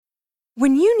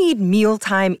When you need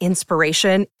mealtime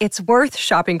inspiration, it's worth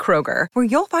shopping Kroger, where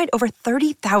you'll find over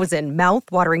 30,000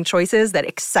 mouth-watering choices that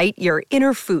excite your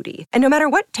inner foodie. And no matter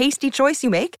what tasty choice you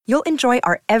make, you'll enjoy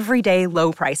our everyday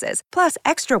low prices, plus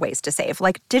extra ways to save,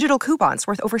 like digital coupons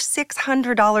worth over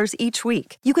 $600 each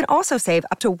week. You can also save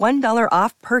up to $1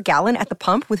 off per gallon at the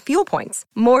pump with fuel points.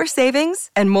 More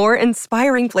savings and more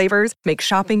inspiring flavors make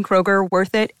shopping Kroger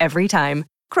worth it every time.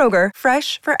 Kroger,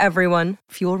 fresh for everyone.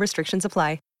 Fuel restrictions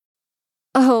apply.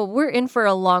 Oh, we're in for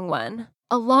a long one.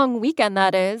 A long weekend,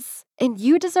 that is. And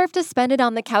you deserve to spend it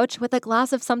on the couch with a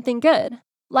glass of something good.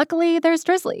 Luckily, there's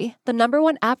Drizzly, the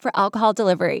 #1 app for alcohol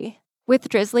delivery. With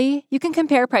Drizzly, you can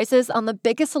compare prices on the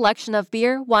biggest selection of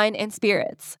beer, wine, and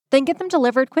spirits, then get them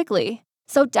delivered quickly.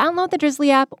 So download the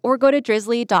Drizzly app or go to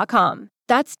drizzly.com.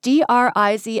 That's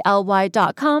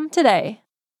DRIZLY.com today.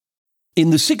 In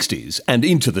the 60s and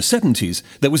into the 70s,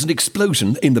 there was an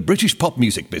explosion in the British pop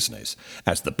music business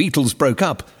as the Beatles broke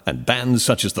up and bands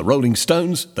such as the Rolling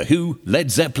Stones, The Who,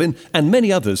 Led Zeppelin, and many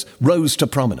others rose to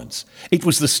prominence. It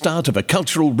was the start of a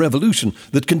cultural revolution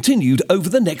that continued over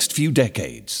the next few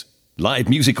decades. Live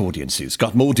music audiences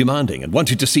got more demanding and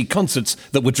wanted to see concerts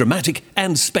that were dramatic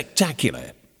and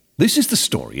spectacular. This is the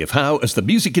story of how, as the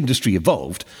music industry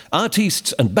evolved,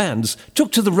 artists and bands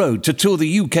took to the road to tour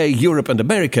the UK, Europe and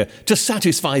America to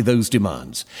satisfy those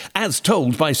demands, as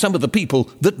told by some of the people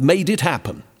that made it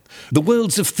happen. The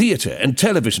worlds of theatre and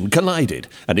television collided,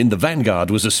 and in the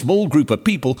vanguard was a small group of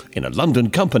people in a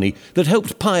London company that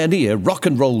helped pioneer rock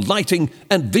and roll lighting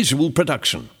and visual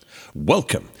production.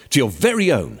 Welcome to your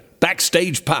very own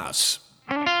Backstage Pass.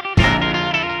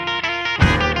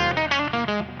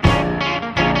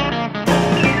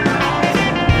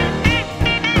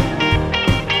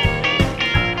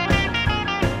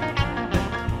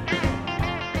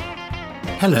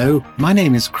 Hello, my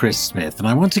name is Chris Smith, and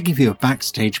I want to give you a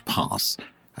backstage pass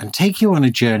and take you on a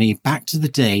journey back to the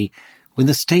day when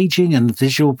the staging and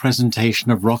visual presentation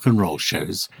of rock and roll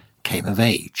shows came of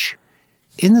age.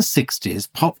 In the 60s,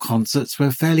 pop concerts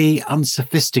were fairly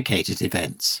unsophisticated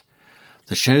events.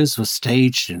 The shows were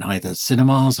staged in either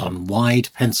cinemas on wide,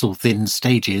 pencil-thin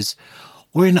stages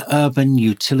or in urban,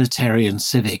 utilitarian,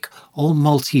 civic or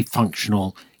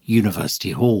multifunctional university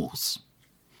halls.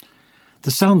 The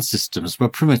sound systems were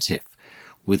primitive,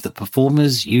 with the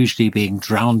performers usually being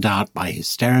drowned out by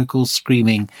hysterical,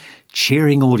 screaming,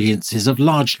 cheering audiences of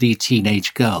largely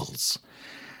teenage girls,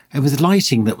 and with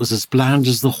lighting that was as bland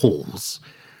as the halls,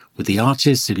 with the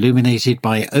artists illuminated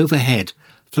by overhead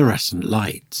fluorescent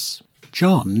lights.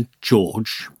 John,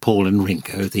 George, Paul and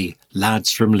Ringo, the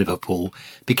lads from Liverpool,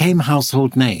 became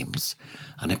household names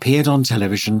and appeared on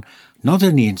television not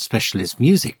only in specialist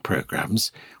music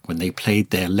programmes when they played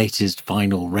their latest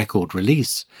vinyl record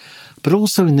release, but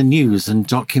also in the news and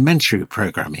documentary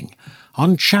programming,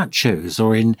 on chat shows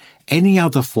or in any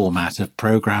other format of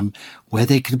programme where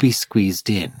they could be squeezed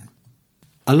in.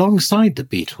 Alongside the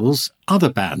Beatles, other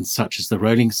bands such as the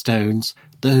Rolling Stones,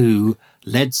 The Who,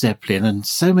 Led Zeppelin and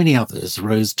so many others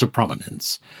rose to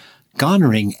prominence,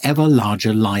 garnering ever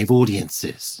larger live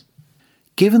audiences.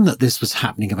 Given that this was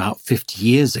happening about 50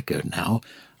 years ago now,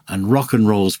 and rock and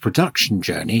roll's production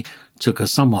journey took a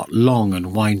somewhat long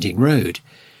and winding road,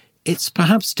 it's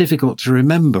perhaps difficult to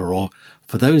remember, or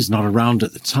for those not around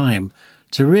at the time,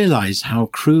 to realise how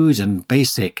crude and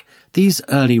basic these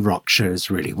early rock shows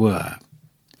really were.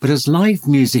 But as live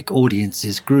music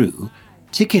audiences grew,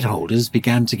 ticket holders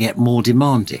began to get more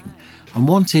demanding and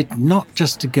wanted not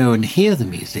just to go and hear the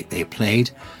music they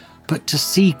played, but to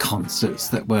see concerts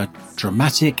that were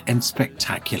dramatic and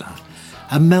spectacular,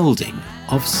 a melding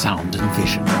of sound and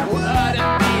vision. Would it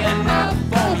be enough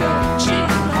for your cheap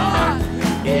heart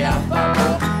if I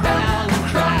broke down and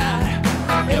cried?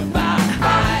 If I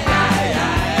cried,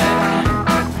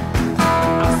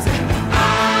 I said, I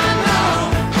know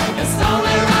it's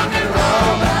only rock and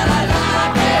roll, but I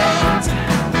like it. I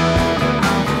know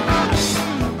it's only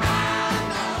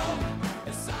rock and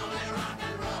roll, but I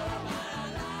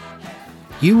like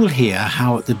it. You will hear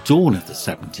how at the dawn of the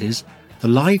 70s, the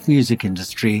live music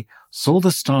industry saw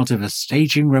the start of a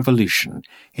staging revolution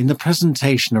in the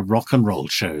presentation of rock and roll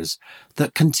shows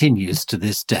that continues to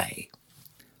this day.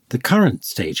 The current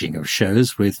staging of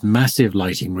shows with massive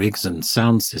lighting rigs and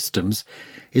sound systems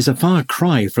is a far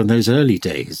cry from those early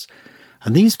days,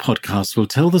 and these podcasts will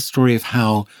tell the story of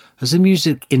how, as the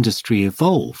music industry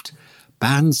evolved,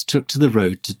 bands took to the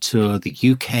road to tour the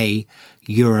UK,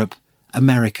 Europe,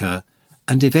 America,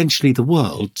 and eventually the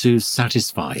world to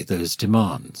satisfy those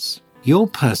demands. Your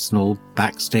personal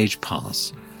backstage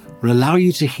pass will allow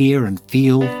you to hear and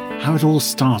feel how it all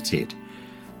started,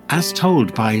 as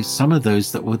told by some of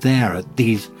those that were there at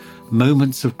these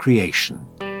moments of creation,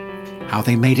 how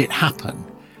they made it happen,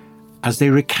 as they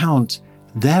recount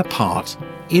their part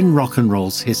in rock and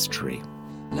roll's history.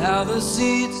 Now the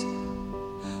seats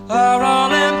are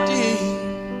all empty.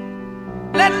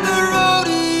 Let the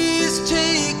roadies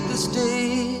take the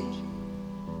stage,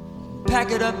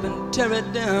 pack it up and tear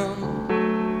it down.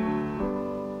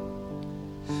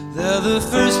 They're the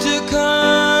first to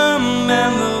come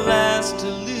and the last to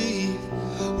leave,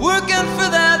 working for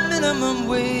that minimum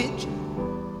wage.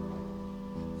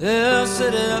 They'll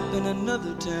set it up in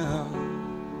another town.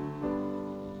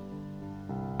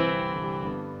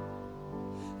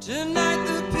 Tonight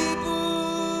the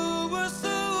people were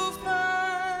so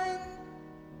fine.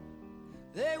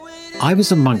 They waited. I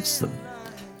was amongst them,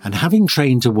 and having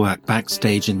trained to work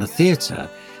backstage in the theatre,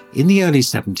 in the early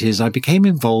 70s I became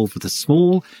involved with a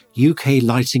small UK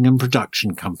lighting and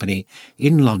production company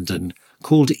in London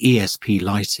called ESP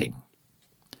Lighting.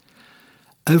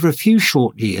 Over a few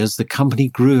short years, the company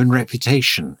grew in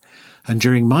reputation, and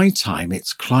during my time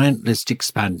its client list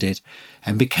expanded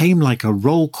and became like a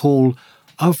roll call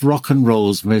of rock and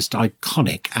roll's most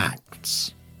iconic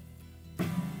acts.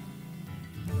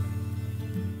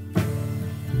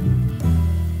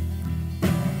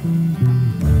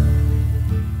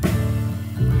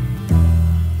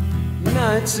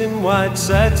 Nights in white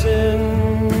satin,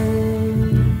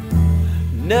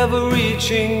 never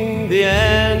reaching the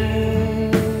end.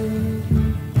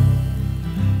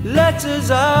 Letters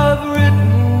I've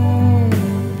written,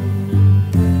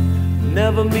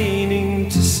 never meaning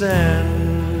to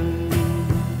send.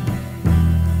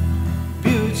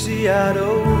 Beauty I'd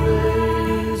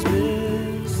always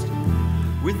missed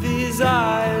with these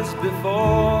eyes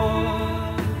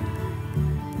before.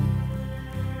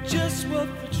 Just what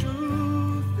the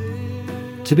truth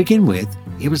is. To begin with,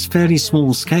 it was fairly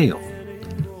small scale.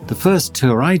 The first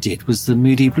tour I did was the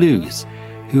Moody Blues,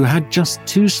 who had just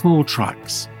 2 small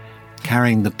trucks,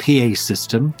 carrying the PA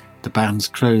system, the band's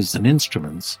clothes and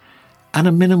instruments, and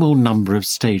a minimal number of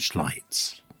stage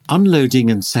lights. Unloading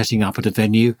and setting up at a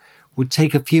venue would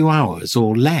take a few hours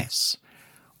or less,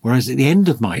 whereas at the end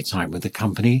of my time with the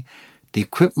company, the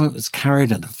equipment was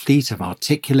carried in a fleet of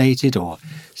articulated or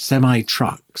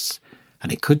semi-trucks,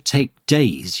 and it could take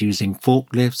days using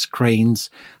forklifts, cranes,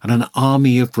 and an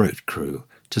army of road crew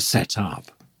to set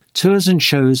up. Tours and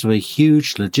shows were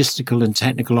huge logistical and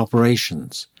technical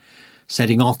operations.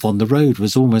 Setting off on the road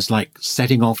was almost like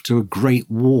setting off to a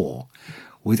great war,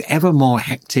 with ever more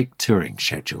hectic touring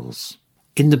schedules.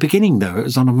 In the beginning, though, it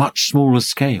was on a much smaller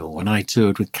scale when I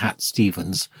toured with Cat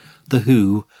Stevens, The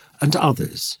Who, and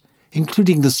others,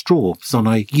 including the Strawbs on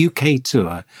a UK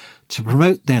tour to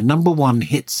promote their #1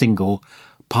 hit single,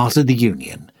 Part of the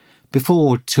Union,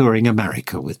 before touring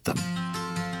America with them.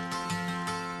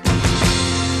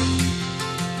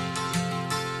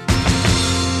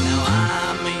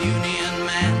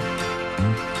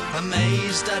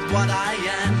 At what I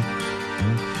am,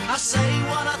 I say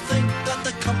what I think, that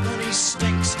the company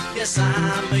stinks. Yes,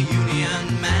 I'm a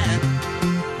union man.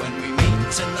 When we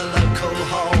meet in the local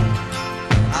hall,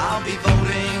 I'll be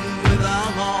voting with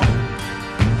them all.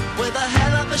 With a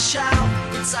hell of a shout,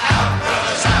 it's out,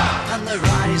 brothers, out, and the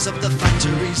rise of the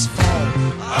factories fall.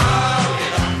 Oh, you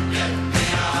don't get me,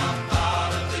 I'm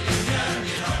part of the union.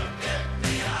 You don't get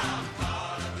me, I'm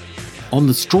part of the union. On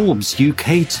the Strawbs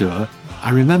UK tour, I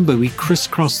remember we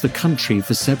crisscrossed the country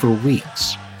for several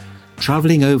weeks,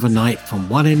 travelling overnight from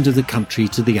one end of the country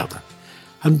to the other,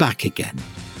 and back again,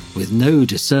 with no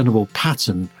discernible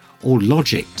pattern or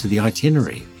logic to the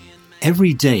itinerary.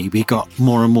 Every day we got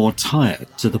more and more tired,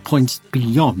 to the point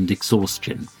beyond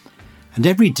exhaustion, and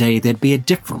every day there'd be a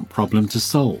different problem to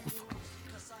solve.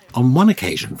 On one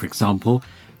occasion, for example,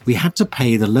 we had to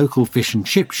pay the local fish and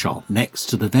chip shop next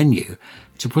to the venue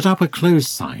to put up a closed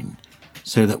sign,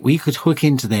 so that we could hook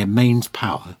into their mains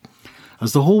power,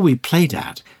 as the hall we played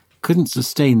at couldn't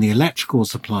sustain the electrical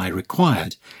supply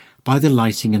required by the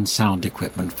lighting and sound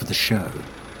equipment for the show.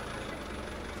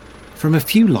 From a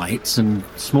few lights and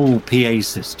small PA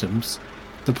systems,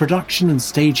 the production and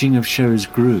staging of shows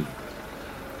grew.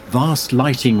 Vast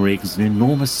lighting rigs and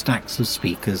enormous stacks of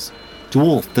speakers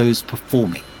dwarfed those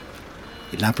performing.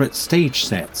 Elaborate stage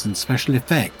sets and special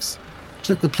effects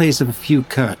took the place of a few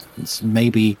curtains,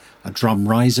 maybe a drum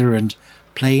riser and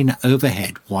plain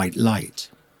overhead white light.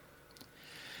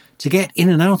 To get in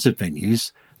and out of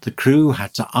venues, the crew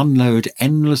had to unload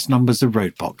endless numbers of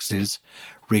road boxes,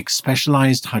 rig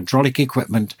specialised hydraulic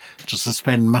equipment to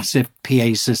suspend massive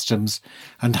PA systems,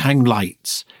 and hang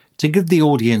lights to give the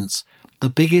audience the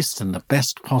biggest and the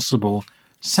best possible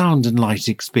sound and light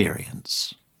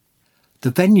experience.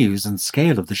 The venues and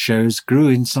scale of the shows grew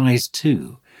in size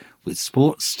too, with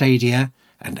sports stadia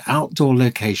and outdoor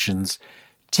locations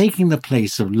taking the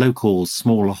place of local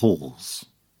smaller halls.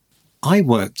 I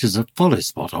worked as a follow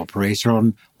spot operator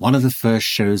on one of the first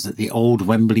shows at the old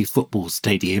Wembley Football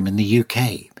Stadium in the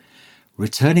UK,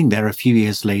 returning there a few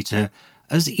years later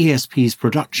as ESP's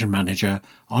production manager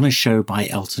on a show by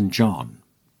Elton John.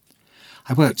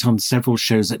 I worked on several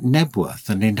shows at Nebworth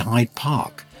and in Hyde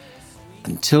Park,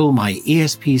 until my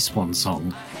ESP swan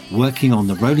song working on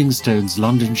the Rolling Stones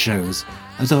London shows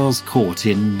at Earl's Court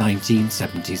in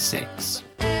 1976.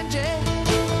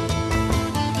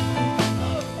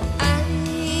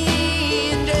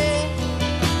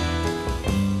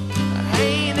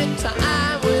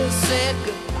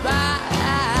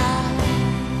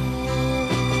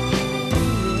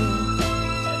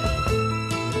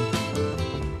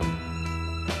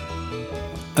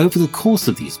 Over the course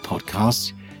of these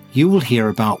podcasts, you will hear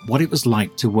about what it was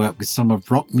like to work with some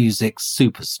of rock music's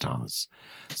superstars,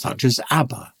 such as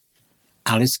ABBA,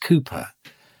 Alice Cooper,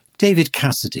 David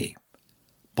Cassidy,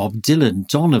 Bob Dylan,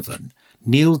 Donovan,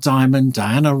 Neil Diamond,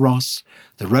 Diana Ross,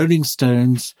 the Rolling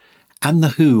Stones, and The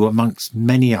Who, amongst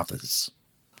many others.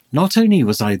 Not only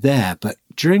was I there, but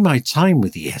during my time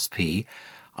with ESP,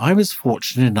 I was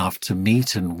fortunate enough to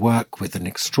meet and work with an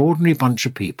extraordinary bunch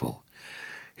of people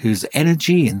whose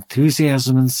energy,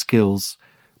 enthusiasm and skills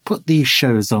put these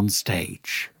shows on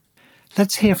stage.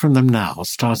 Let's hear from them now,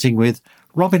 starting with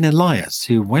Robin Elias,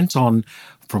 who went on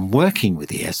from working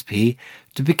with ESP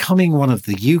to becoming one of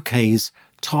the UK's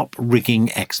top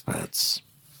rigging experts.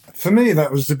 For me,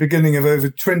 that was the beginning of over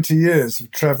 20 years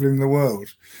of travelling the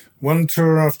world, one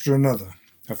tour after another,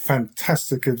 a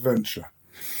fantastic adventure.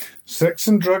 Sex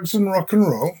and drugs and rock and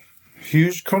roll,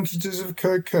 huge quantities of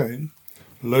cocaine,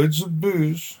 loads of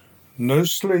booze, no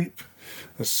sleep,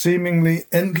 a seemingly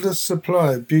endless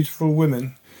supply of beautiful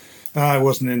women. I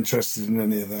wasn't interested in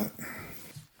any of that.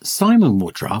 Simon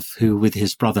Woodruff, who with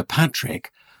his brother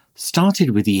Patrick started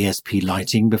with ESP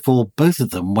Lighting before both of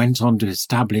them went on to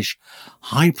establish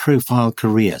high-profile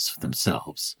careers for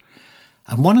themselves.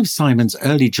 And one of Simon's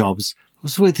early jobs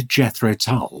was with Jethro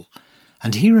Tull,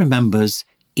 and he remembers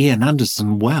Ian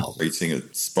Anderson well. Waiting a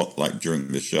spotlight during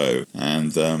the show,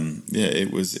 and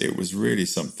it was really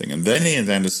something. And then Ian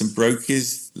Anderson broke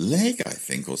his leg, I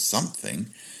think, or something.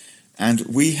 And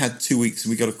we had 2 weeks,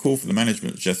 and we got a call from the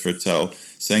management of Jethro Tull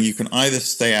saying you can either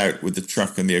stay out with the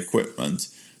truck and the equipment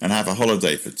and have a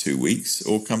holiday for 2 weeks,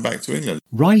 or come back to England.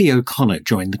 Riley O'Connor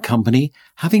joined the company,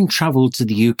 having travelled to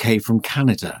the UK from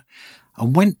Canada,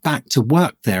 and went back to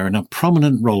work there in a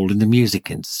prominent role in the music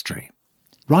industry.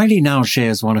 Riley now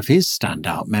shares one of his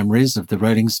standout memories of the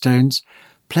Rolling Stones,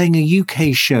 playing a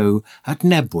UK show at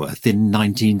Nebworth in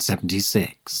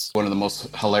 1976. One of the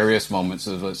most hilarious moments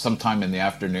is sometime in the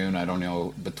afternoon, I don't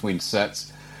know, between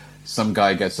sets, some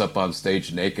guy gets up on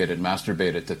stage naked and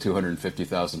masturbated to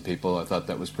 250,000 people. I thought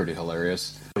that was pretty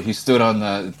hilarious. He stood on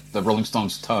the Rolling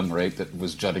Stones' tongue, right, that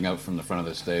was jutting out from the front of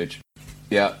the stage.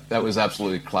 Yeah, that was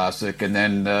absolutely classic. And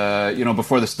then,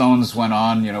 before the Stones went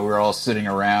on, we were all sitting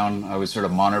around. I was sort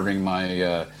of monitoring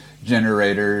my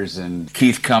generators, and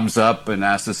Keith comes up and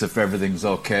asks us if everything's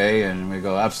okay. And we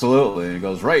go, absolutely. And he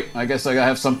goes, right, I guess I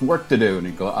have some work to do. And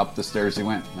he go up the stairs he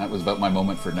went. That was about my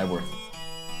moment for Nebworth.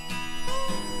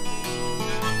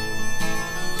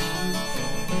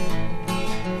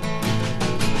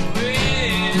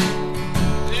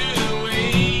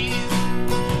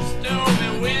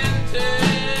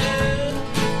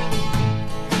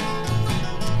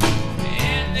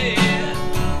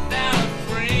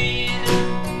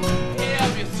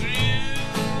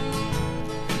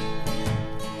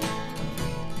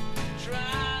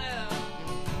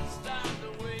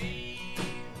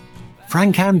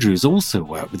 Frank Andrews also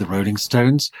worked with the Rolling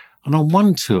Stones, and on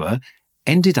one tour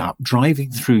ended up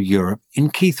driving through Europe in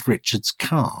Keith Richards'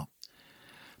 car.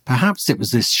 Perhaps it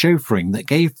was this chauffeuring that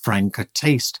gave Frank a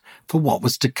taste for what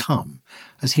was to come,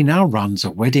 as he now runs a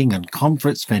wedding and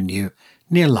conference venue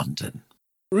near London.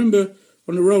 I remember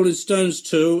on the Rolling Stones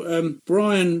tour,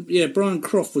 Brian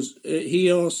Croft he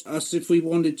asked us if we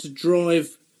wanted to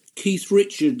drive Keith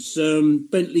Richards'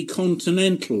 Bentley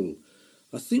Continental.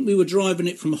 I think we were driving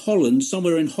it from Holland,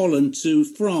 somewhere in Holland, to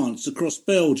France, across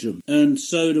Belgium. And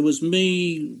so there was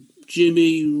me,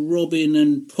 Jimmy, Robin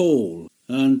and Paul.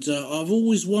 And I've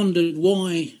always wondered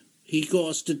why he got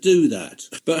us to do that.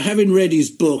 But having read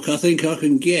his book, I think I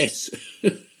can guess.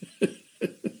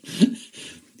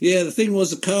 Yeah, the thing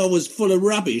was the car was full of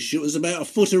rubbish. It was about a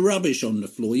foot of rubbish on the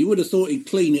floor. You would have thought he'd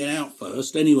clean it out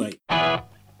first, anyway.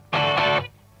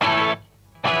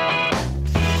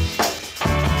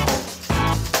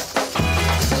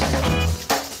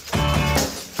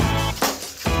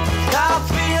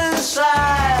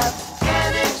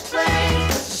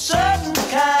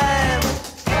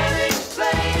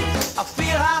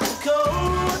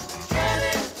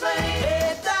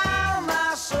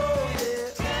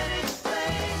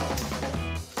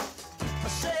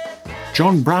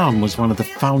 John Brown was one of the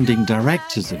founding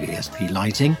directors of ESP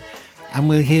Lighting, and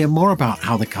we'll hear more about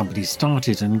how the company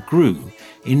started and grew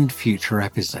in future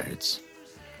episodes.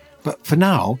 But for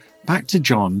now, back to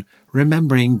John,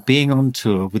 remembering being on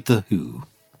tour with The Who.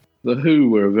 The Who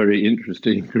were a very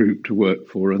interesting group to work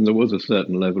for, and there was a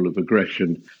certain level of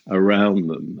aggression around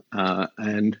them.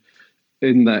 And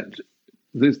in that,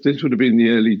 this would have been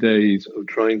the early days of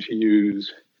trying to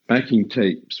use backing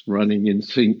tapes running in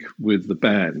sync with the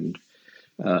band,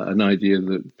 an idea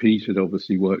that Pete had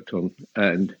obviously worked on.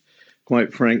 And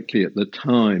quite frankly, at the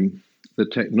time, the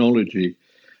technology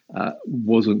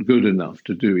wasn't good enough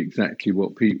to do exactly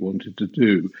what Pete wanted to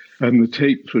do. And the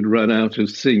tapes would run out of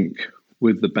sync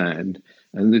with the band,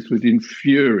 and this would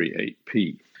infuriate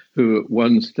Pete, who at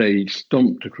one stage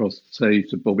stomped across the stage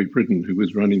to Bobby Pridden, who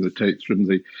was running the tapes from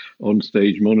the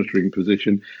on-stage monitoring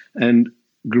position, and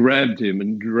grabbed him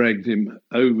and dragged him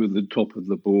over the top of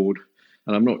the board.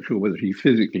 And I'm not sure whether he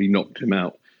physically knocked him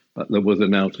out, but there was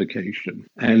an altercation.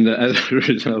 And as a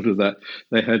result of that,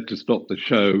 they had to stop the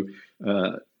show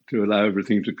to allow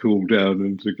everything to cool down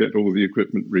and to get all the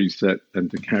equipment reset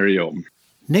and to carry on.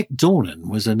 Nick Dornan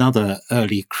was another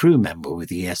early crew member with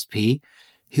ESP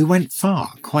who went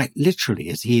far, quite literally,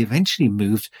 as he eventually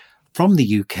moved from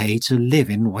the UK to live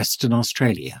in Western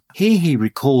Australia. Here he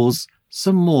recalls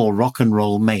some more rock and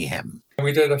roll mayhem.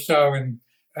 We did a show in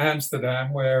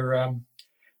Amsterdam where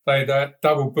they'd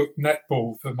double-booked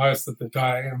netball for most of the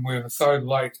day, and we were so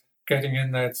late getting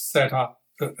in there to set up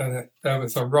that there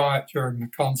was a riot during the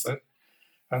concert,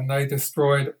 and they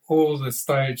destroyed all the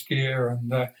stage gear,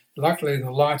 and luckily the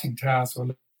lighting towers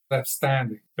were left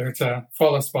standing. But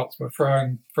follow spots were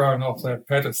thrown off their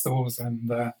pedestals, and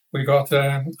we got,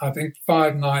 I think,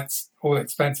 5 nights, all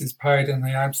expenses paid in the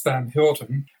Amsterdam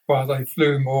Hilton, while they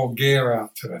flew more gear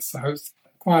out to us. So it was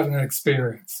quite an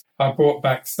experience. I brought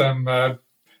back some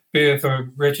beer for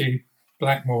Reggie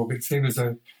Blackmore because he was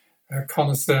a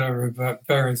connoisseur of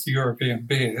various European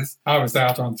beers. I was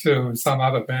out on tour with some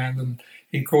other band, and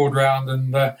he called round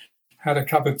and had a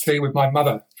cup of tea with my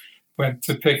mother. Went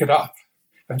to pick it up,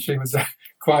 and she was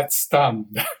quite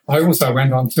stunned. I also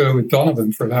went on tour with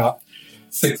Donovan for about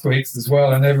 6 weeks as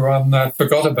well, and everyone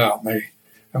forgot about me.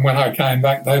 And when I came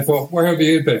back, they thought, "Where have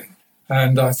you been?"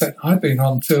 And I said, "I've been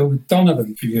on tour with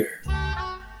Donovan for you."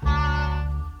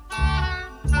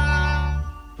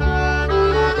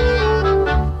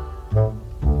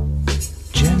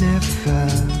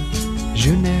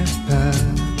 Juniper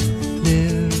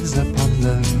lives upon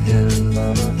the hill.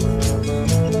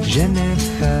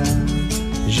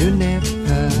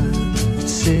 Juniper,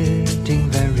 sitting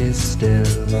very still.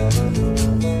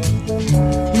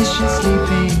 Is she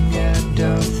sleeping? I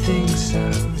don't think so.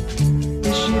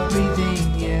 Is she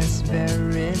breathing? Yes,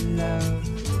 very low.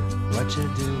 What you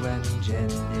doing,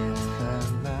 Jennifer,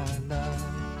 my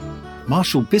love?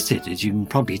 Marshall Bissett, as you can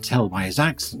probably tell by his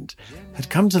accent, had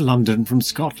come to London from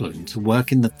Scotland to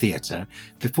work in the theatre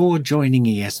before joining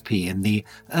ESP in the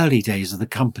early days of the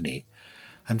company,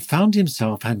 and found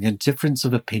himself having a difference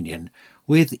of opinion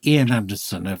with Ian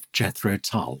Anderson of Jethro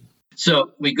Tull.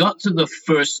 So we got to the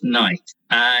first night,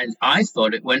 and I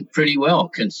thought it went pretty well,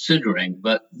 considering.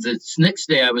 But the next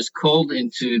day I was called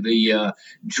into the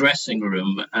dressing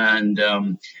room and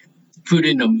put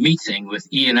in a meeting with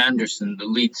Ian Anderson, the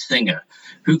lead singer,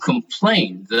 who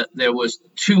complained that there was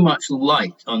too much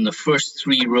light on the first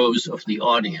 3 rows of the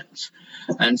audience.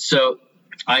 And so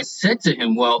I said to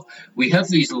him, "Well, we have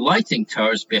these lighting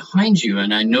towers behind you,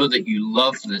 and I know that you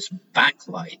love this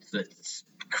backlight that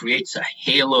creates a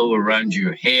halo around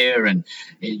your hair, and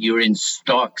you're in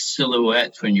stark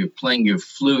silhouette when you're playing your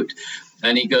flute."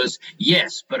 And he goes,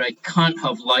 "Yes, but I can't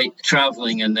have light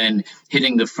traveling and then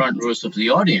hitting the front rows of the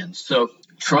audience." So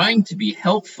trying to be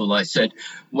helpful, I said,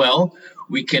 "Well,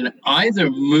 we can either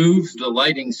move the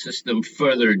lighting system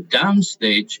further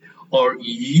downstage, or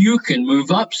you can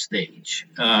move upstage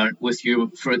with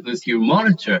your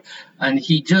monitor." And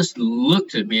he just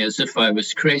looked at me as if I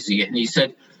was crazy. And he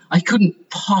said, "I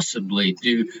couldn't possibly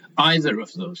do either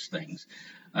of those things."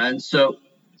 And so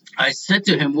I said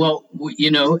to him, "Well,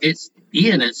 it's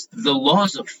the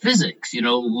laws of physics.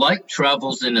 Light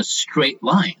travels in a straight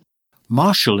line."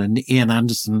 Marshall and Ian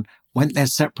Anderson went their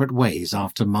separate ways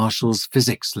after Marshall's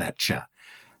physics lecture,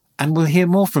 and we'll hear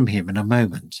more from him in a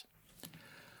moment.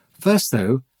 First,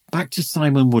 though, back to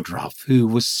Simon Woodruff, who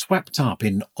was swept up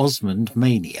in Osmond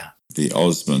mania. The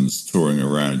Osmonds touring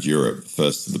around Europe,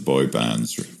 first of the boy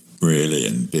bands, really,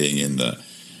 and being in the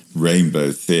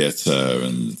Rainbow Theatre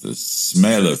and the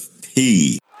smell of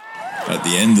pee at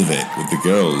the end of it with the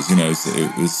girls, so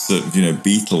it was sort of,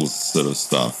 Beatles sort of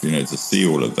stuff, to see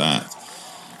all of that.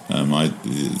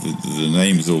 The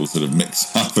names all sort of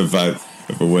mix up about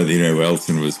whether, you know,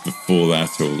 Elton was before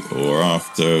that or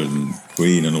after, and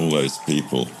Queen and all those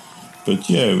people. But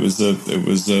yeah, it was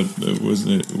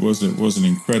an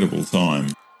incredible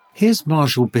time. Here's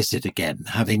Marshall Bissett again,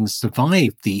 having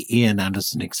survived the Ian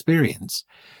Anderson experience,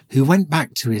 who went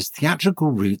back to his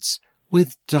theatrical roots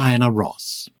with Diana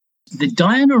Ross. The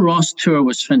Diana Ross tour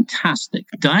was fantastic.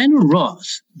 Diana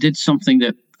Ross did something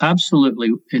that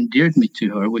absolutely endeared me to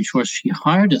her, which was she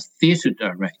hired a theatre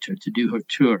director to do her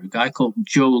tour, a guy called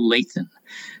Joe Layton.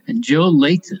 And Joe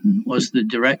Layton was the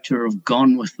director of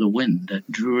Gone with the Wind at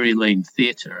Drury Lane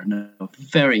Theatre, and a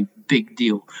very big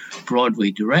deal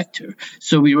Broadway director.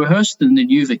 So we rehearsed in the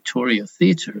New Victoria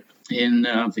Theatre in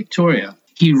Victoria.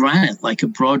 He ran it like a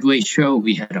Broadway show.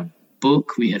 We had a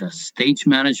book, we had a stage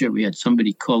manager, we had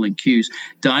somebody calling cues.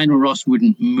 Diana Ross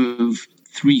wouldn't move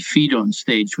 3 feet on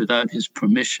stage without his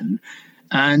permission,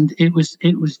 and it was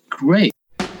great.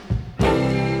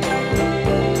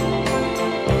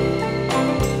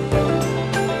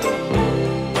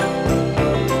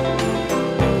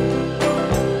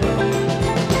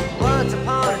 Once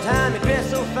upon a time you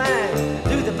dressed so fine,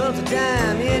 threw the bumps of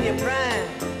dime in your prime.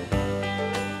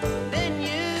 Then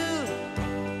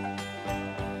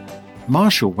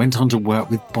Marshall went on to work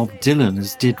with Bob Dylan,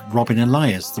 as did Robin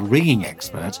Elias, the ringing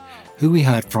expert, who we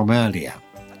heard from earlier.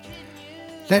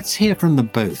 Let's hear from them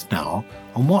both now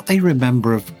on what they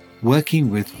remember of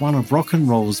working with one of rock and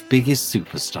roll's biggest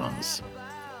superstars.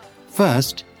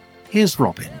 First, here's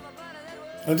Robin.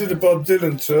 I did a Bob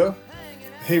Dylan tour.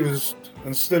 He was,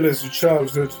 and still is, a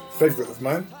childhood favourite of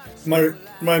mine.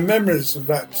 My memories of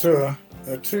that tour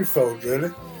are twofold, really.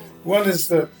 One is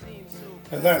that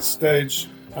at that stage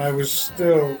I was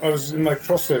in my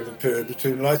crossover period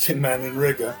between lighting man and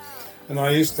rigger, and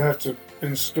I used to have to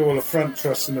install a front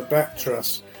truss and a back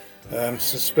truss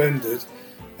suspended,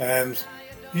 and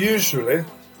usually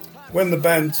when the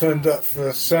band turned up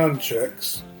for sound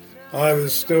checks, I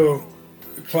was still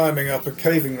climbing up a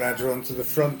caving ladder onto the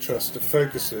front truss to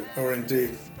focus it, or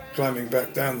indeed climbing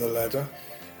back down the ladder,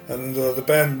 and the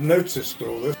band noticed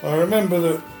all this. I remember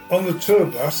that on the tour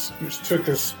bus, which took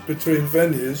us between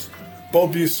venues,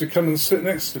 Bob used to come and sit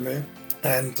next to me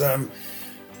and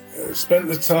spent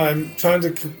the time trying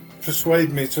to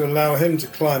persuade me to allow him to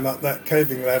climb up that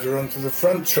caving ladder onto the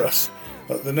front truss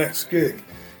at the next gig,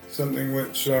 something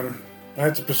which I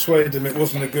had to persuade him it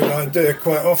wasn't a good idea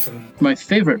quite often. My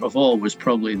favourite of all was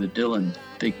probably the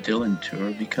Big Dylan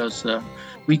tour, because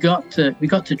we got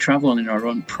to travel in our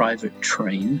own private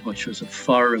train, which was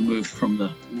far removed from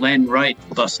the Len Wright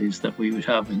buses that we would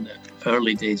have in the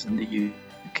early days in the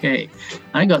UK.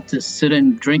 I got to sit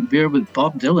and drink beer with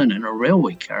Bob Dylan in a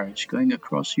railway carriage going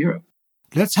across Europe.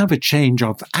 Let's have a change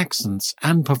of accents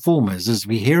and performers as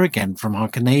we hear again from our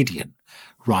Canadian,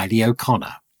 Riley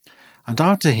O'Connor, and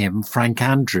after him, Frank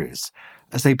Andrews,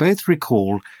 as they both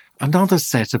recall another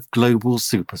set of global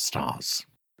superstars.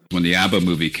 When the ABBA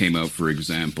movie came out, for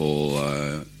example,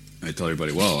 I tell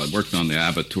everybody, well, I worked on the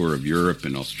ABBA tour of Europe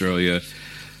and Australia,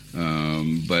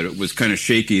 but it was kind of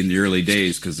shaky in the early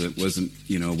days because it wasn't,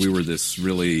 we were this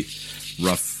really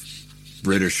rough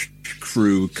British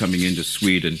crew coming into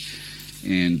Sweden,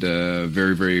 and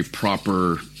very, very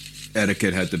proper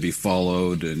etiquette had to be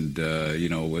followed, and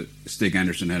Stig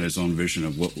Anderson had his own vision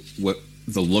of what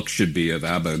the look should be of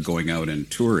ABBA going out and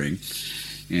touring,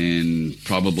 and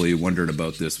probably wondered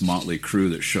about this motley crew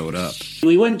that showed up.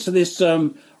 We went to this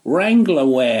Wrangler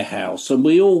warehouse, and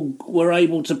we all were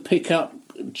able to pick up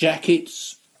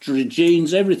jackets,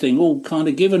 jeans, everything, all kind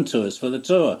of given to us for the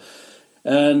tour.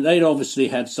 And they'd obviously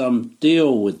had some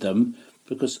deal with them,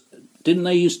 because didn't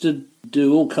they used to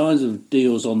do all kinds of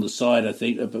deals on the side, I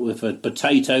think, with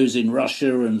potatoes in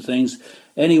Russia and things.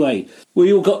 Anyway,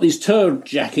 we all got these tour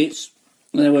jackets.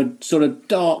 They were sort of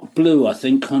dark blue, I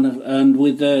think, kind of, and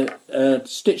with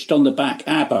stitched on the back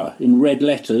ABBA in red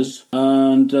letters.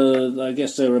 And I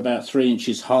guess they were about 3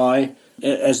 inches high,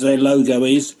 as their logo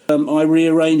is. I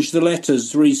rearranged the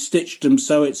letters, restitched them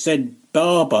so it said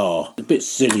Bar Bar. A bit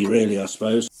silly, really, I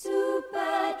suppose.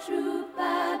 Super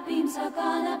trooper beams are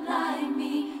gonna blind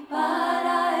me, but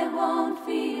I won't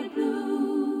feel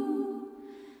blue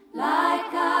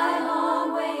like I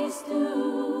always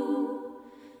do,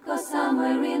 'cause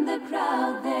somewhere in the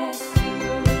crowd there's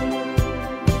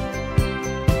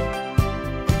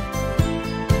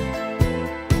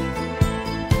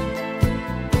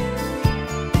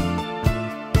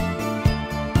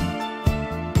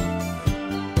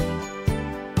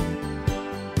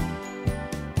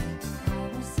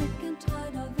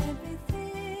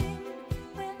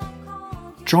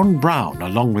John Brown,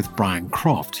 along with Brian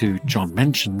Croft, who John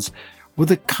mentions, were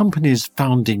the company's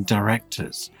founding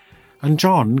directors. And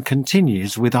John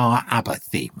continues with our ABBA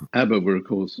theme. ABBA were, of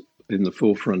course, in the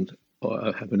forefront,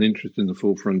 have an interest in the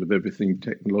forefront of everything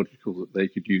technological that they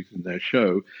could use in their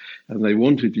show. And they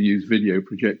wanted to use video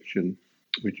projection,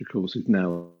 which, of course, is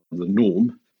now the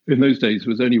norm. In those days,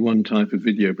 there was only one type of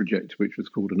video projector, which was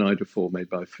called an Ida4 made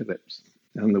by Philips.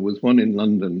 And there was one in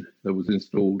London that was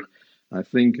installed, I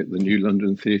think, at the New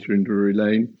London Theatre in Drury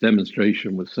Lane.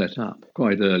 Demonstration was set up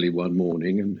quite early one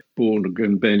morning, and Borg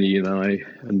and Benny and I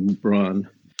and Brian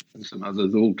and some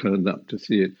others all turned up to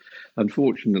see it.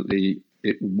 Unfortunately,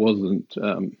 it wasn't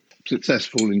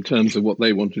successful in terms of what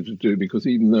they wanted to do, because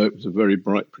even though it was a very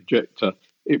bright projector,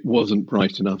 it wasn't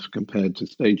bright enough compared to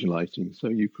stage lighting, so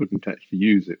you couldn't actually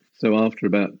use it. So after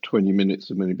about 20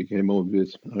 minutes, and when it became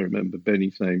obvious, I remember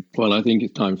Benny saying, well, I think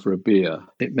it's time for a beer.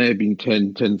 It may have been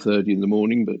 10:30 in the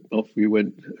morning, but off we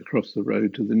went across the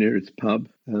road to the nearest pub,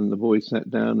 and the boys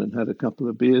sat down and had a couple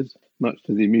of beers, much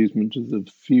to the amusement of the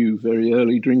few very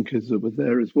early drinkers that were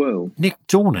there as well. Nick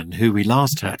Dornan, who we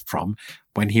last heard from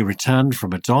when he returned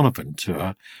from a Donovan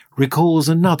tour, recalls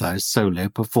another solo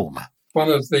performer. One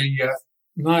of the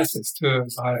nicest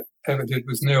tours I ever did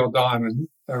was Neil Diamond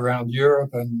around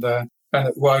Europe and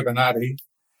at Woburn Abbey.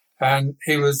 And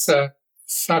he was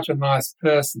such a nice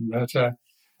person that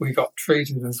we got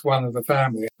treated as one of the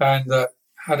family and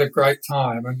had a great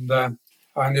time. And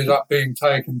I ended up being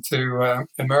taken to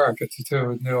America to tour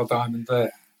with Neil Diamond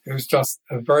there. It was just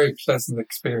a very pleasant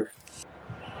experience.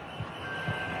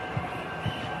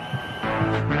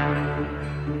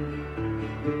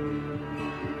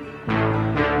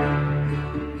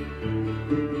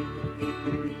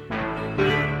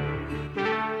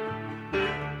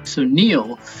 So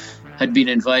Neil had been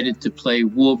invited to play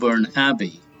Woburn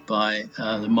Abbey by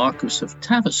the Marquis of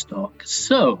Tavistock.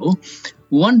 So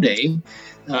one day,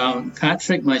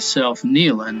 Patrick, myself,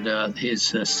 Neil, and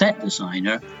his set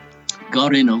designer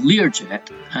got in a Learjet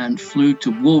and flew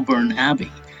to Woburn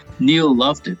Abbey. Neil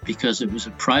loved it because it was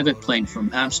a private plane from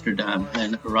Amsterdam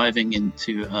and arriving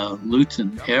into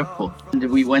Luton Airport. And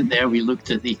we went there, we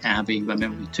looked at the Abbey. I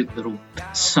remember we took little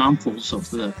samples of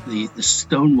the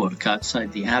stonework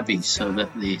outside the Abbey so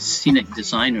that the scenic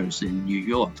designers in New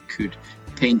York could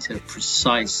paint a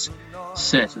precise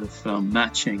set of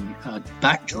matching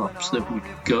backdrops that would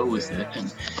go with it.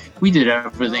 And we did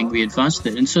everything, we advanced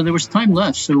it. And so there was time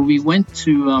left. So we went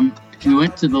to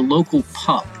the local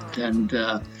pub, and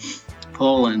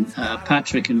Paul and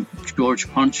Patrick and George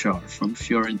Ponchar from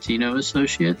Fiorentino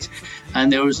Associates,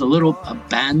 and there was a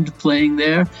band playing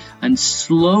there, and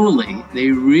slowly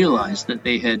they realized that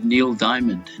they had Neil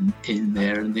Diamond in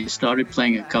there, and they started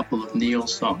playing a couple of Neil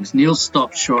songs. Neil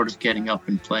stopped short of getting up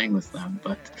and playing with them,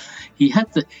 but he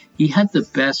had the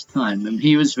best time, and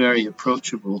he was very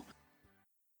approachable.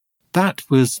 That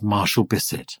was Marshall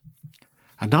Bissett.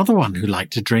 Another one who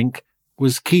liked to drink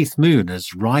was Keith Moon,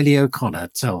 as Riley O'Connor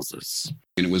tells us.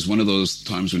 And it was one of those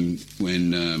times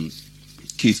when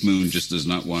Keith Moon just does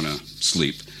not want to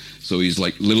sleep. So he's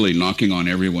like literally knocking on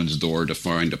everyone's door to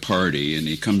find a party. And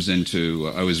he comes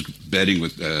into, I was bedding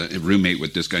with a roommate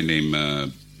with this guy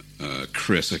named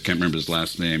Chris. I can't remember his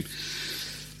last name.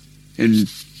 And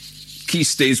Keith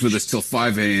stays with us till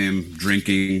 5 a.m.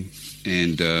 drinking.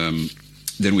 And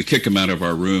then we kick him out of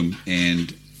our room.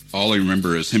 And all I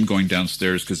remember is him going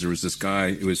downstairs because there was this guy.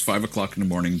 It was 5 o'clock in the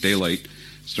morning, daylight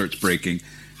starts breaking,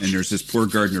 and there's this poor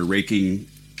gardener raking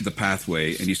the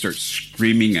pathway, and he starts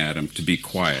screaming at him to be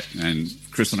quiet. And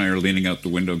Chris and I are leaning out the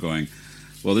window going,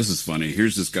 well, this is funny.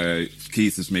 Here's this guy,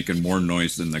 Keith, is making more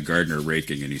noise than the gardener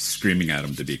raking, and he's screaming at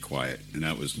him to be quiet. And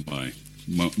that was my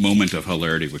moment of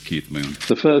hilarity with Keith Moon.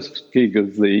 The first gig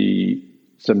of the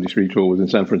 73 tour was in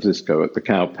San Francisco at the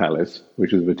Cow Palace,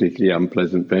 which was a particularly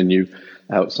unpleasant venue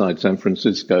outside San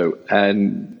Francisco.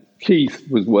 And Keith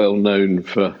was well known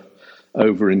for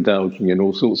overindulging in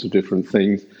all sorts of different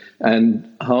things.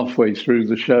 And halfway through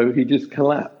the show, he just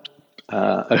collapsed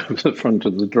over the front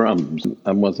of the drums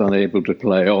and was unable to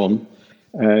play on.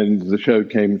 And the show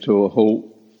came to a halt.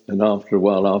 And after a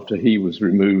while, after he was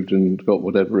removed and got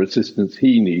whatever assistance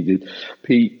he needed,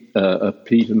 Pete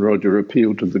and Roger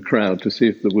appealed to the crowd to see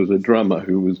if there was a drummer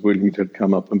who was willing to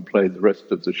come up and play the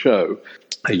rest of the show.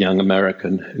 A young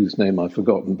American, whose name I've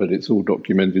forgotten, but it's all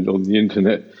documented on the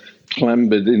internet,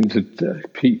 clambered into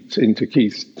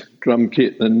Keith's drum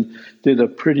kit and did a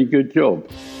pretty good job.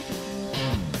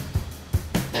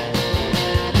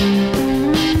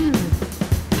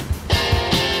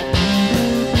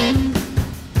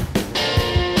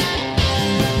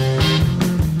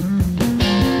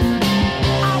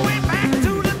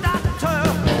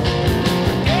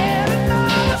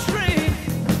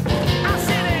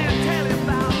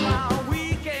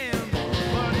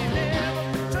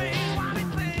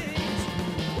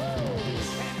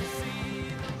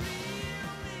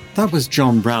 That was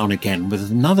John Brown again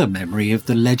with another memory of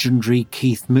the legendary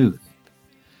Keith Moon.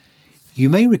 You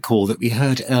may recall that we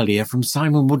heard earlier from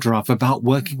Simon Woodruff about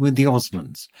working with the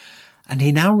Osmonds, and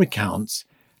he now recounts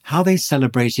how they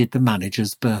celebrated the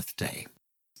manager's birthday.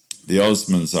 The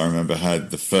Osmonds, I remember,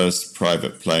 had the first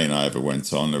private plane I ever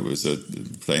went on. It was a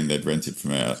plane they'd rented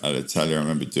from Alitalia. I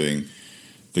remember doing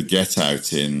the Get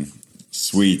Out in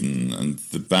Sweden, and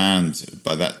the band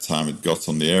by that time had got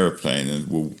on the aeroplane and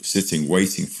were sitting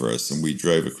waiting for us, and we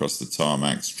drove across the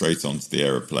tarmac straight onto the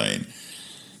aeroplane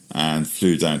and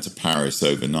flew down to Paris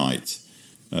overnight.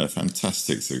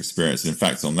 Fantastic experience. In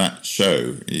fact, on that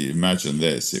show, you imagine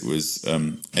this, it was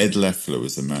Ed Leffler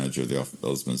was the manager of the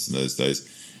Osmonds in those days,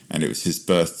 and it was his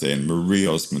birthday, and Marie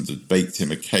Osmond had baked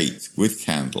him a cake with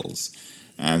candles,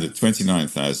 and at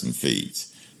 29,000 feet,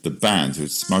 the band who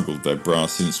had smuggled their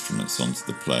brass instruments onto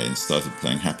the plane started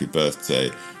playing Happy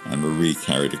Birthday, and Marie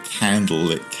carried a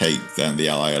candle-lit cake down the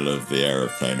aisle of the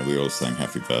aeroplane, and we all sang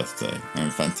Happy Birthday.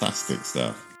 And fantastic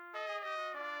stuff.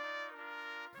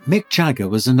 Mick Jagger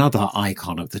was another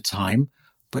icon of the time,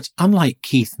 but unlike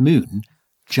Keith Moon,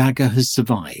 Jagger has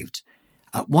survived.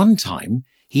 At one time,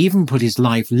 he even put his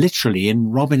life literally in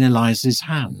Robin Elias's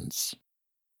hands.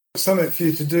 Something for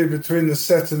you to do between the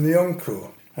set and the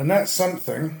encore. And that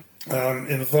something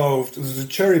involved, there was a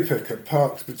cherry picker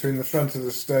parked between the front of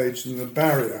the stage and the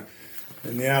barrier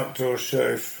in the outdoor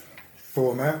show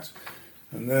format.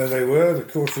 And there they were, the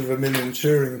 250,000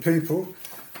 cheering people.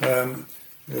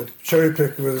 The cherry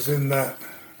picker was in that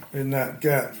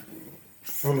gap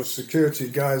full of security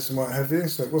guys and what have you,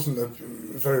 so it wasn't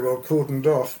very well cordoned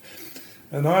off.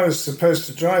 And I was supposed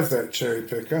to drive that cherry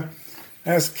picker.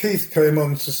 As Keith came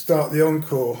on to start the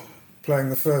encore, playing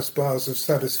the first bars of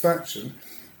Satisfaction,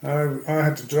 I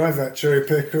had to drive that cherry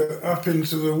picker up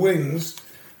into the wings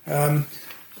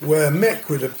where Mick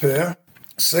would appear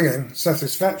singing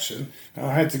Satisfaction.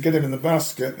 I had to get him in the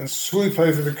basket and swoop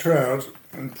over the crowd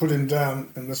and put him down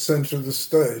in the centre of the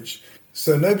stage.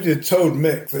 So nobody had told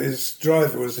Mick that his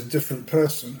driver was a different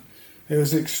person. He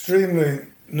was extremely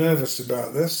nervous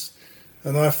about this,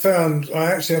 and I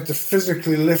actually had to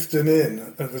physically lift him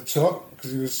in at the top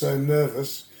because he was so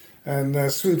nervous,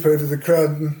 and swoop over the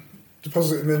crowd and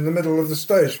deposit him in the middle of the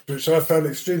stage, which I found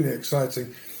extremely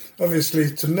exciting. Obviously,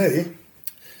 to me,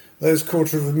 those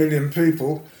 250,000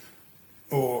 people,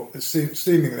 or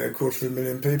seemingly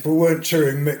 250,000 people, weren't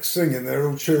cheering Mick singing, they were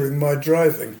all cheering my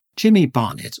driving. Jimmy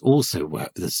Barnett also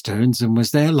worked with the Stones and was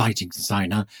their lighting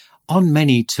designer on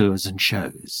many tours and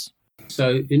shows. So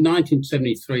in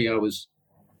 1973, I was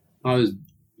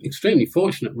extremely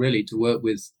fortunate, really, to work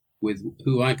with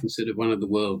who I consider one of the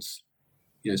world's,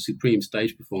 supreme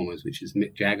stage performers, which is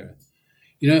Mick Jagger.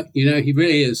 He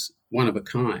really is one of a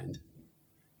kind.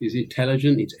 He's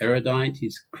intelligent, he's erudite,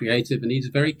 he's creative, and he's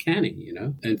very canny,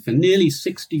 And for nearly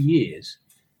 60 years,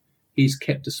 he's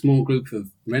kept a small group of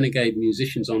renegade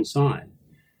musicians on side,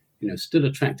 still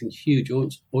attracting huge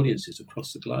audiences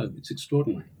across the globe. It's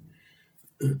extraordinary.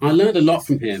 I learned a lot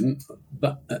from him,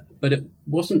 but it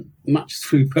wasn't much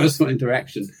through personal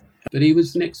interaction. But he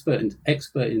was an expert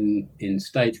in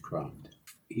stagecraft.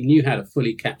 He knew how to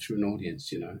fully capture an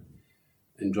audience,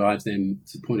 and drive them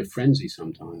to the point of frenzy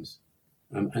sometimes.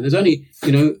 And there's only,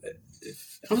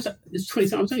 I was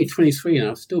only 23 and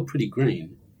I was still pretty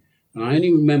green. And I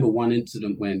only remember one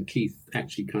incident when Keith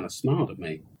actually kind of smiled at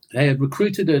me. They had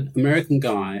recruited an American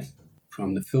guy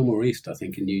from the Fillmore East, I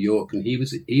think, in New York, and he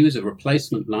was a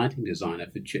replacement lighting designer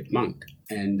for Chip Monk.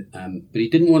 And but he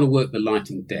didn't want to work the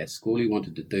lighting desk. All he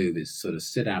wanted to do was sort of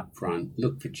sit out front,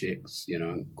 look for chicks,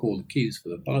 and call the cues for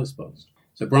the follow spots.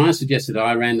 So Brian suggested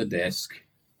I ran the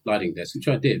lighting desk, which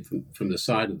I did from the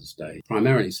side of the stage,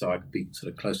 primarily so I could be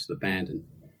sort of close to the band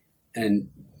and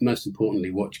most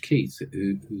importantly, watch Keith,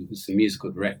 who was the musical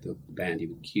director of the band. He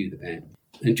would cue the band.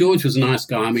 And George was a nice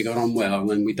guy, and we got on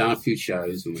well, and we'd done a few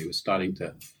shows, and we were starting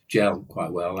to gel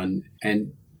quite well. And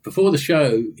before the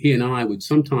show, he and I would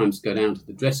sometimes go down to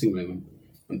the dressing room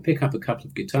and pick up a couple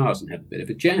of guitars and have a bit of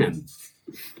a jam.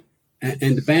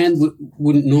 And the band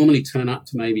wouldn't normally turn up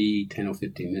to maybe 10 or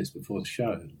 15 minutes before the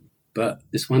show. But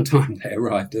this one time, they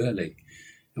arrived early,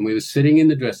 and we were sitting in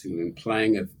the dressing room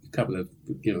playing a couple of,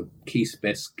 Keith's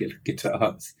best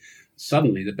guitars.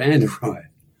 Suddenly, the band arrived.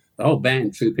 The whole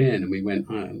band trooped in, and we went,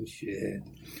 oh, shit,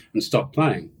 and stopped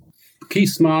playing. Keith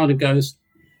smiled and goes,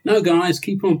 no, guys,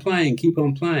 keep on playing, keep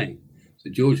on playing. So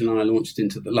George and I launched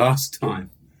into the last time,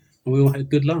 and we all had a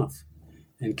good laugh.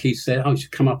 And Keith said, oh, you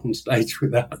should come up on stage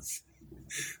with us.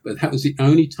 But that was the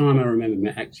only time I remember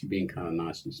him actually being kind of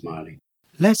nice and smiling.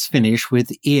 Let's finish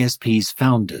with ESP's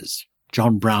founders,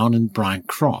 John Brown and Brian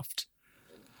Croft.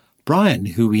 Brian,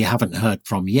 who we haven't heard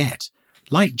from yet,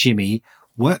 like Jimmy,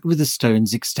 worked with the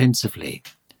Stones extensively.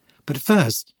 But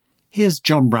first, here's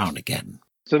John Brown again.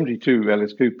 72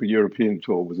 Alice Cooper European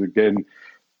Tour was again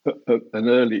an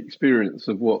early experience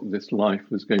of what this life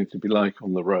was going to be like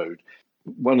on the road.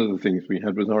 One of the things we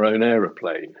had was our own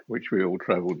aeroplane, which we all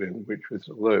travelled in, which was,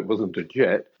 although it wasn't a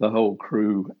jet, the whole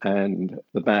crew and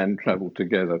the band travelled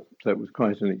together. So it was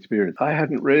quite an experience. I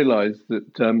hadn't realised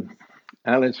that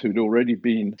Alice, who'd already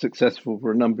been successful for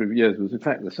a number of years, was in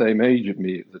fact the same age of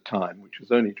me at the time, which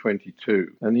was only 22.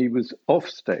 And he was off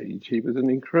stage. He was an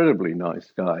incredibly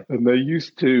nice guy. And they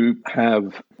used to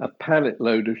have a pallet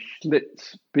load of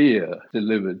Schlitz beer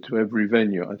delivered to every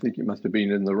venue. I think it must have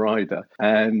been in the Ryder.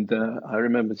 And I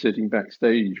remember sitting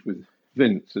backstage with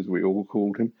Vince, as we all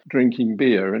called him, drinking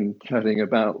beer and chatting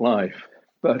about life.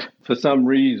 But for some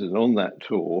reason on that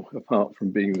tour, apart from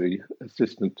being the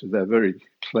assistant to their very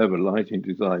clever lighting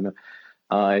designer,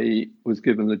 I was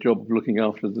given the job of looking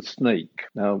after the snake.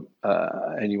 Now,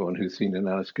 anyone who's seen an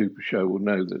Alice Cooper show will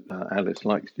know that Alice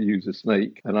likes to use a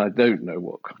snake. And I don't know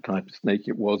what type of snake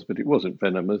it was, but it wasn't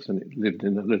venomous and it lived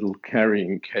in a little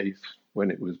carrying case when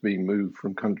it was being moved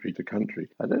from country to country.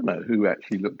 I don't know who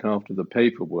actually looked after the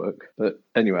paperwork, but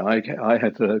anyway, I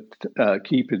had to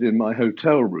keep it in my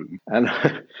hotel room. And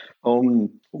on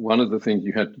one of the things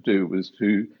you had to do was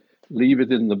to leave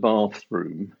it in the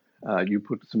bathroom. You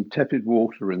put some tepid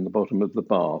water in the bottom of the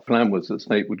bath. The plan was that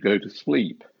Snake would go to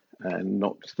sleep and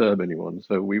not disturb anyone.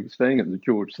 So we were staying at the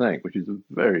George V, which is a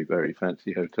very, very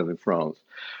fancy hotel in France,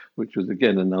 which was,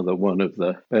 again, another one of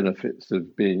the benefits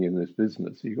of being in this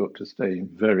business. You got to stay in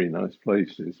very nice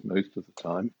places most of the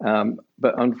time.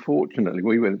 But unfortunately,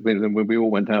 when we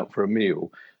all went out for a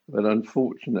meal, but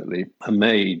unfortunately, a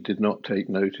maid did not take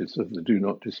notice of the do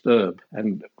not disturb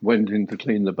and went in to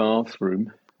clean the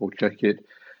bathroom or check it.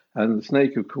 And the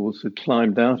snake, of course, had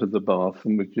climbed out of the bath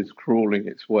and was just crawling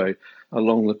its way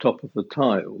along the top of the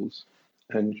tiles.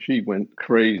 And she went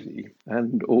crazy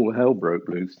and all hell broke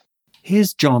loose.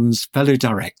 Here's John's fellow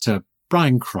director,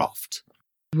 Brian Croft.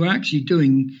 We're actually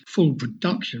doing full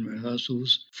production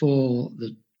rehearsals for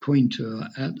the Queen tour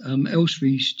at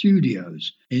Elstree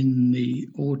Studios in the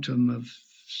autumn of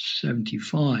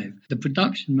 75. The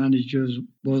production manager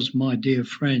was my dear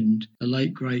friend, the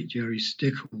late, great Jerry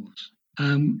Stickles.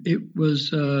 It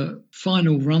was a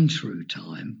final run-through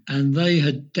time, and they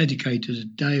had dedicated a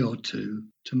day or two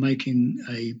to making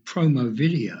a promo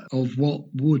video of what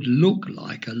would look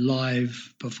like a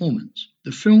live performance.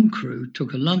 The film crew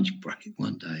took a lunch break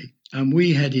one day, and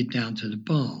we headed down to the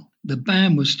bar. The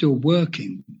band was still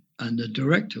working, and the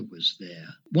director was there.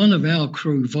 One of our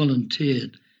crew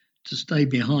volunteered to stay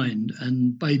behind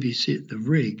and babysit the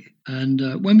rig. And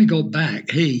when we got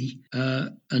back, a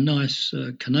nice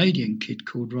Canadian kid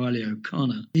called Riley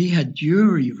O'Connor, he had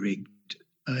jury-rigged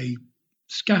a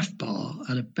scaff bar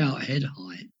at about head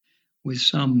height with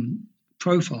some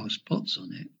profile spots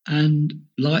on it and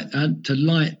to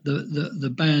light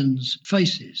the band's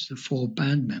faces, the four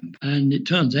band members. And it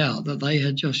turns out that they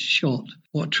had just shot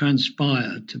what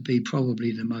transpired to be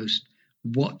probably the most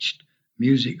watched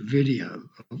music video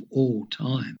of all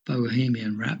time,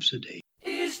 Bohemian Rhapsody.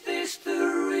 Is this the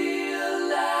real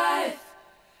life?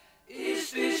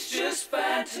 Is this just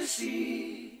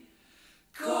fantasy?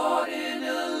 Caught in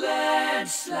a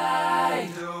landslide,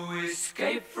 no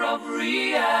escape from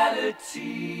reality.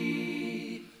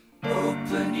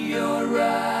 Open your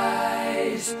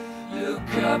eyes,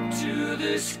 look up to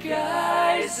the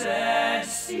skies and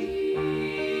see.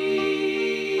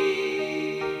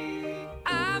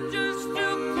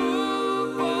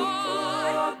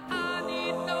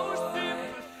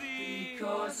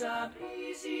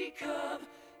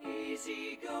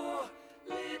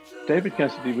 David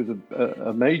Cassidy was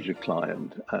a major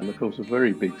client and, of course, a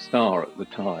very big star at the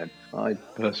time. I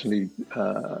personally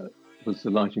was the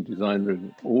lighting designer of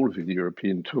all of his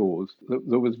European tours.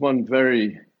 There was one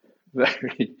very,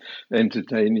 very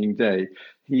entertaining day.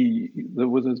 There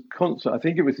was a concert, I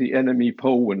think it was the Enemy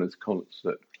Poll Winners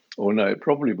concert, or no, it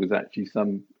probably was actually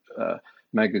some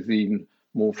magazine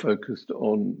more focused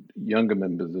on younger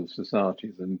members of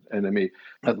society than Enemy,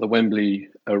 at the Wembley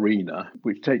Arena,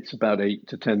 which takes about 8,000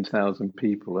 to 10,000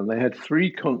 people. And they had 3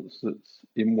 concerts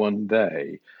in one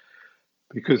day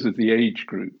because of the age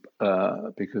group,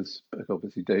 because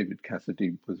obviously David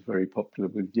Cassidy was very popular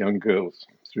with young girls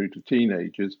through to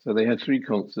teenagers. So they had 3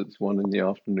 concerts, one in the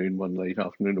afternoon, one late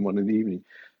afternoon, and one in the evening.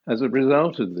 As a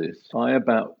result of this, by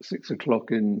about 6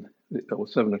 o'clock or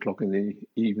 7 o'clock in the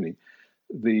evening,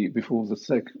 before the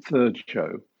third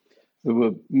show, there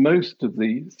were most of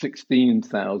the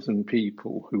 16,000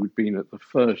 people who had been at the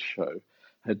first show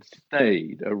had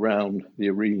stayed around the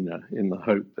arena in the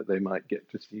hope that they might get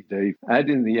to see Dave. Add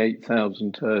in the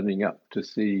 8,000 turning up to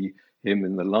see him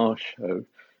in the last show,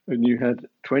 and you had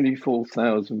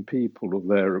 24,000 people or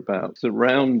thereabouts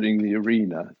surrounding the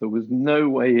arena. There was no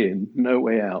way in, no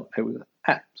way out. It was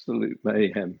absolute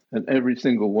mayhem. And every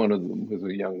single one of them was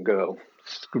a young girl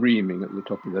screaming at the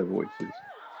top of their voices.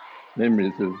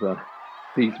 Memories of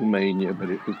Beatlemania,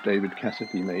 but it was David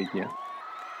Cassidy mania.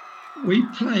 We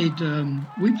played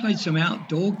some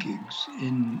outdoor gigs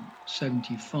in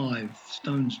 '75,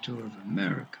 Stones Tour of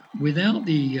America, without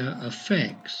the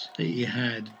effects that he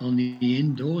had on the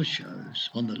indoor shows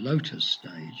on the Lotus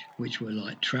stage, which were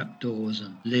like trapdoors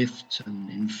and lifts and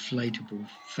inflatable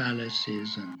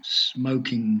phalluses and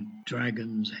smoking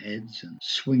dragons' heads and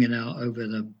swinging out over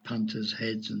the punters'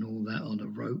 heads and all that on a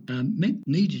rope. Mick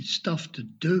needed stuff to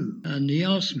do, and he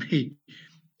asked me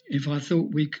if I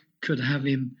thought we could have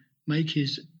him make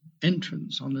his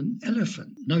entrance on an elephant,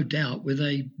 no doubt with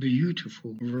a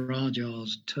beautiful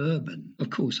Raja's turban. Of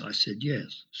course, I said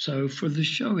yes. So for the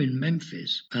show in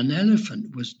Memphis, an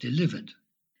elephant was delivered,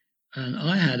 and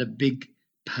I had a big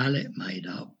pallet made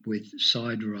up with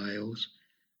side rails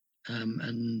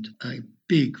and a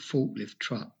big forklift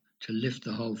truck to lift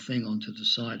the whole thing onto the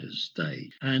side of the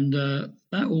stage. And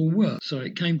that all worked. So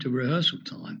it came to rehearsal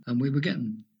time, and we were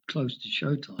getting close to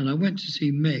showtime. And I went to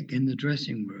see Mick in the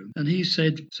dressing room, and he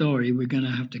said, sorry, we're going to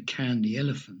have to can the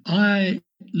elephant. I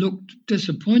looked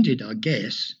disappointed, I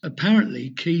guess. Apparently,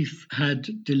 Keith had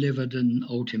delivered an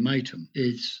ultimatum.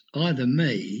 It's either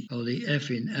me or the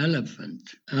effing elephant.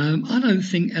 I don't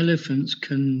think elephants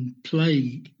can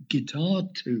play guitar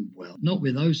too well, not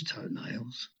with those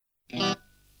toenails.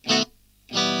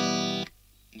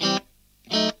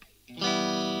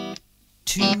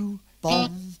 To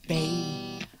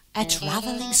Bombay, a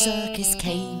travelling circus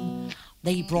came.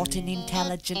 They brought an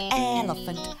intelligent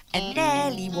elephant, and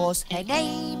Nellie was her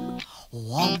name.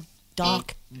 One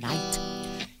dark night,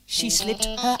 she slipped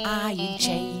her iron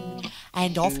chain,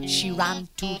 and off she ran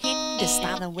to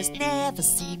Hindustan and was never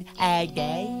seen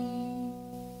again.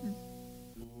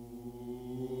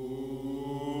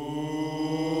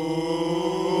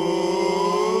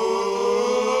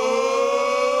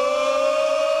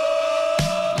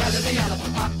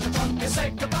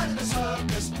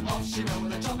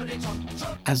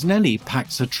 As Nellie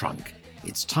packs her trunk,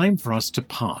 it's time for us to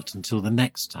part until the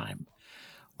next time,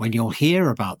 when you'll hear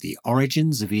about the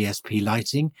origins of ESP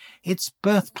lighting, its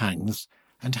birth pangs,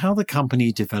 and how the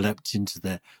company developed into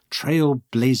the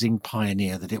trailblazing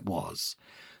pioneer that it was,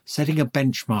 setting a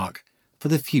benchmark for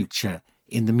the future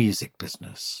in the music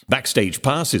business. Backstage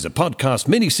Pass is a podcast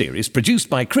miniseries produced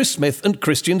by Chris Smith and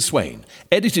Christian Swain,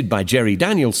 edited by Jerry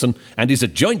Danielson, and is a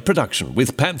joint production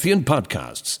with Pantheon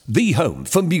Podcasts, the home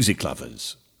for music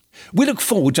lovers. We look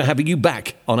forward to having you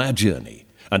back on our journey.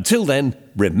 Until then,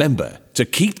 remember to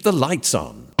keep the lights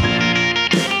on.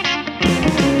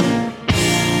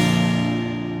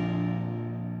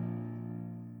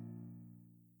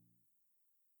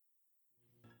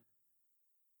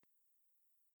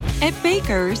 At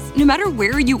Baker's, no matter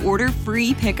where you order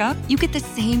free pickup, you get the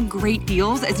same great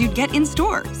deals as you'd get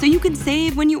in-store. So you can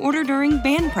save when you order during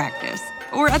band practice,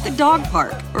 or at the dog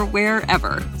park, or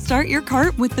wherever. Start your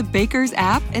cart with the Baker's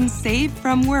app and save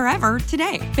from wherever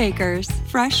today. Baker's,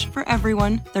 fresh for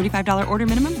everyone. $35 order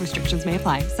minimum. Restrictions may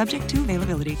apply. Subject to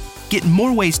availability. Get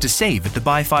more ways to save at the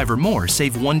Buy 5 or More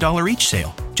Save $1 each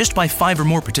sale. Just buy 5 or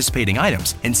more participating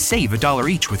items and save $1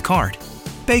 each with card.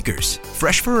 Baker's,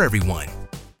 fresh for everyone.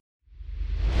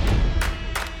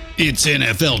 It's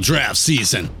NFL draft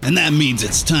season, and that means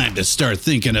it's time to start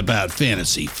thinking about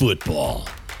fantasy football.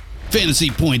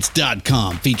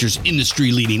 FantasyPoints.com features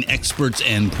industry-leading experts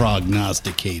and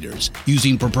prognosticators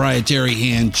using proprietary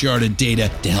hand-charted data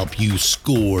to help you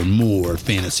score more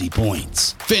fantasy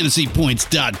points.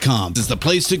 FantasyPoints.com is the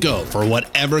place to go for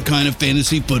whatever kind of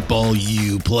fantasy football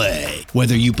you play.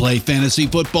 Whether you play fantasy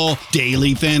football,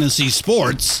 daily fantasy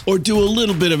sports, or do a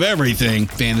little bit of everything,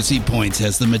 Fantasy Points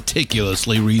has the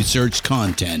meticulously researched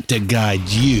content to guide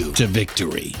you to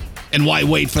victory. And why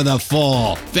wait for the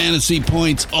fall? Fantasy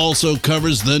Points also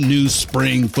covers the new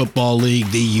spring football league,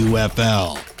 the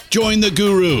UFL. Join the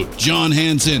guru, John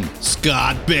Hansen,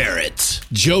 Scott Barrett,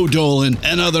 Joe Dolan,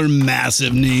 and other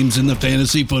massive names in the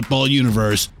fantasy football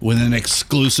universe with an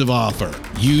exclusive offer.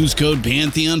 Use code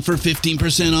Pantheon for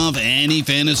 15% off any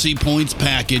Fantasy Points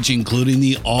package, including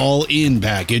the all-in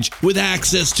package, with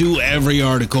access to every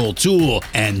article, tool,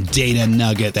 and data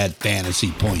nugget that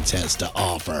Fantasy Points has to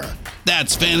offer.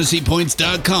 That's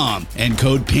FantasyPoints.com and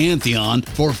code Pantheon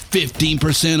for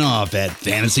 15% off at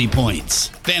Fantasy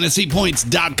Points.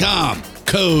 FantasyPoints.com,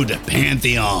 Code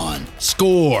Pantheon.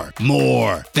 Score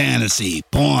more fantasy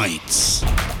points.